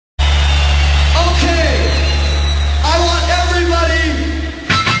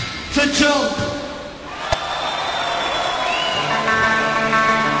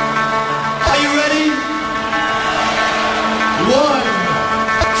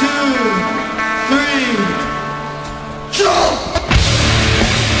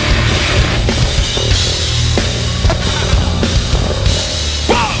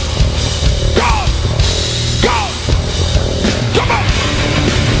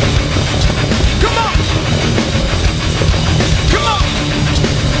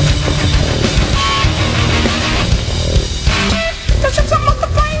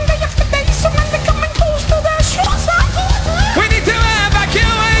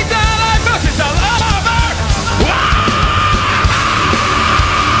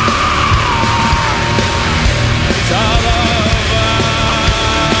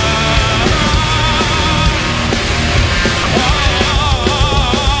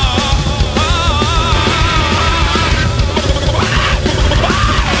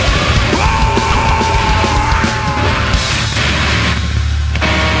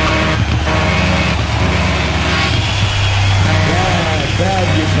Bad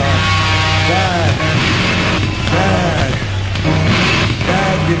guitar. Bad. Bad.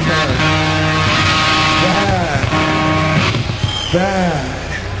 Bad guitar. Bad. Bad.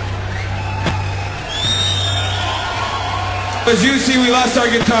 As you see, we lost our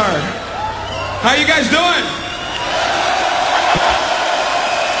guitar. How you guys doing?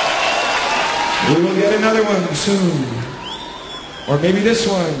 We will get another one soon. Or maybe this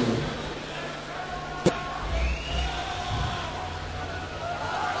one.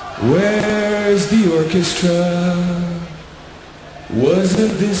 Where's the orchestra?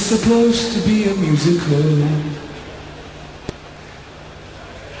 Wasn't this supposed to be a musical?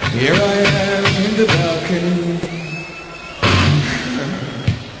 Here I am in the balcony.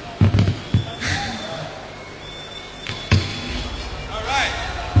 All right.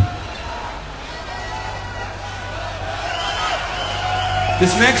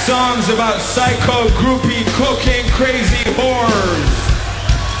 This next song's about psycho, groupie, cocaine, crazy whores.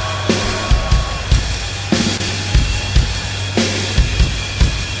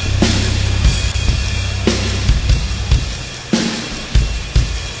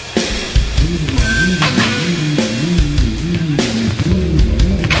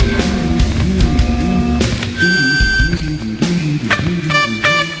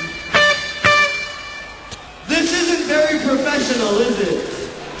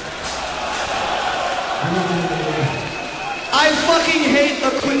 I fucking hate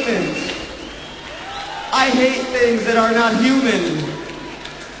equipment. I hate things that are not human.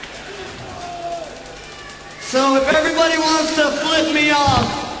 So if everybody wants to flip me off,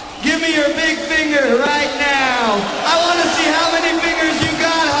 give me your big finger right now. I want to see how many fingers you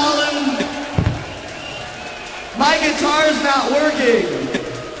got, Holland. My guitar's not working.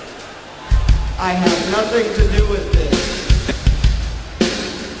 I have nothing to do with this.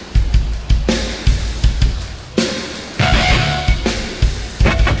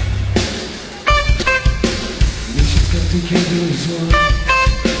 The candles on,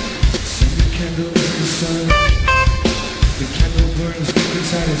 send the candles in the sun. The candle burns deep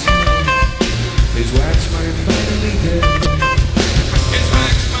inside his hand. His wax mind finally dead. His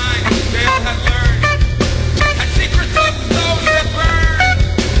wax mind, they all have learned. And secrets of those that burn.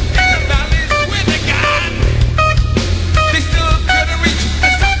 In the valleys with the God. They still couldn't reach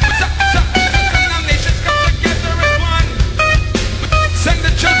the sun. Now nations come together as one. Send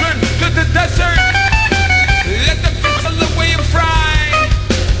the children to the desert. Let them away and fry,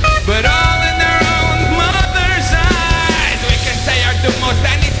 but all in their own mother's eyes. We can say or do most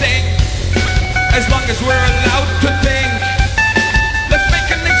anything, as long as we're allowed to think. Let's make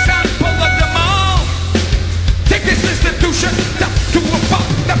an example of them all. Take this institution down to a fall.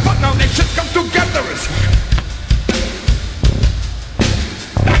 The fun now nation come together as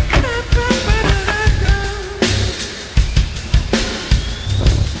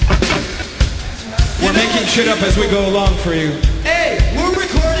we're making shit up as we go along for you. Hey, we're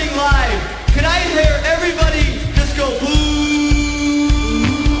recording live. Can I hear everybody just go boo?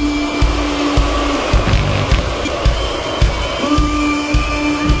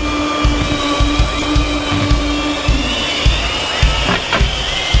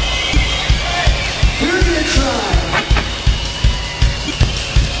 We're gonna try.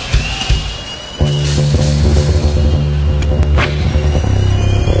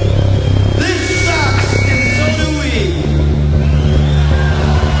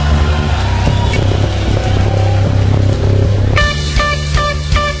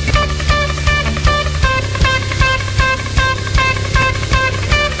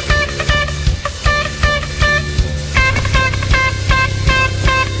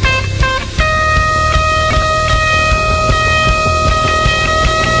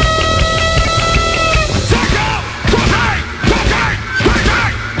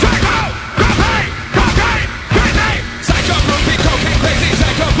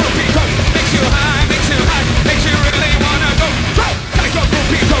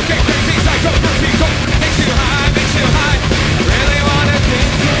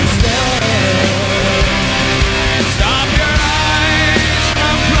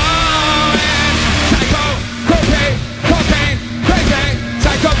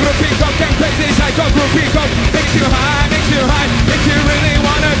 Makes you high, makes you really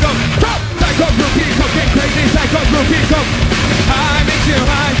wanna go. Psycho groupie, cocaine crazy, psycho groupie, go high, makes you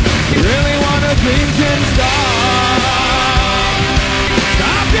high. You really wanna drink and stop.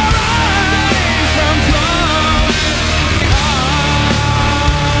 Stop your eyes from flowing.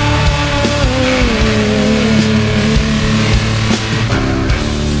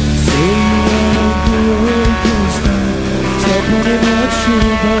 Say you wanna go and stop. Stop running out your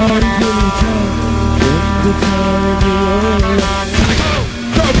body, really tight. The time you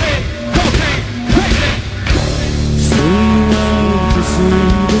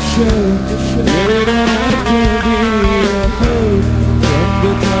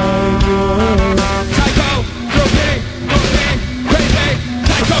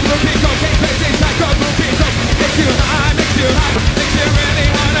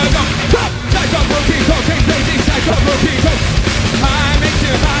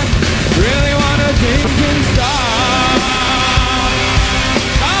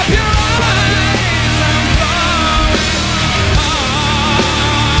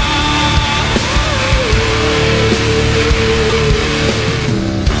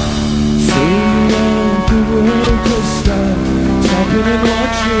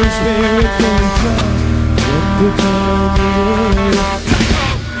spirit going down. When the time is right.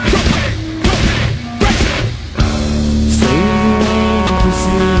 Stay around to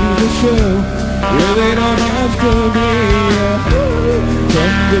see the show. Yeah, they don't have to be.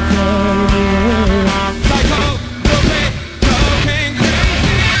 When the time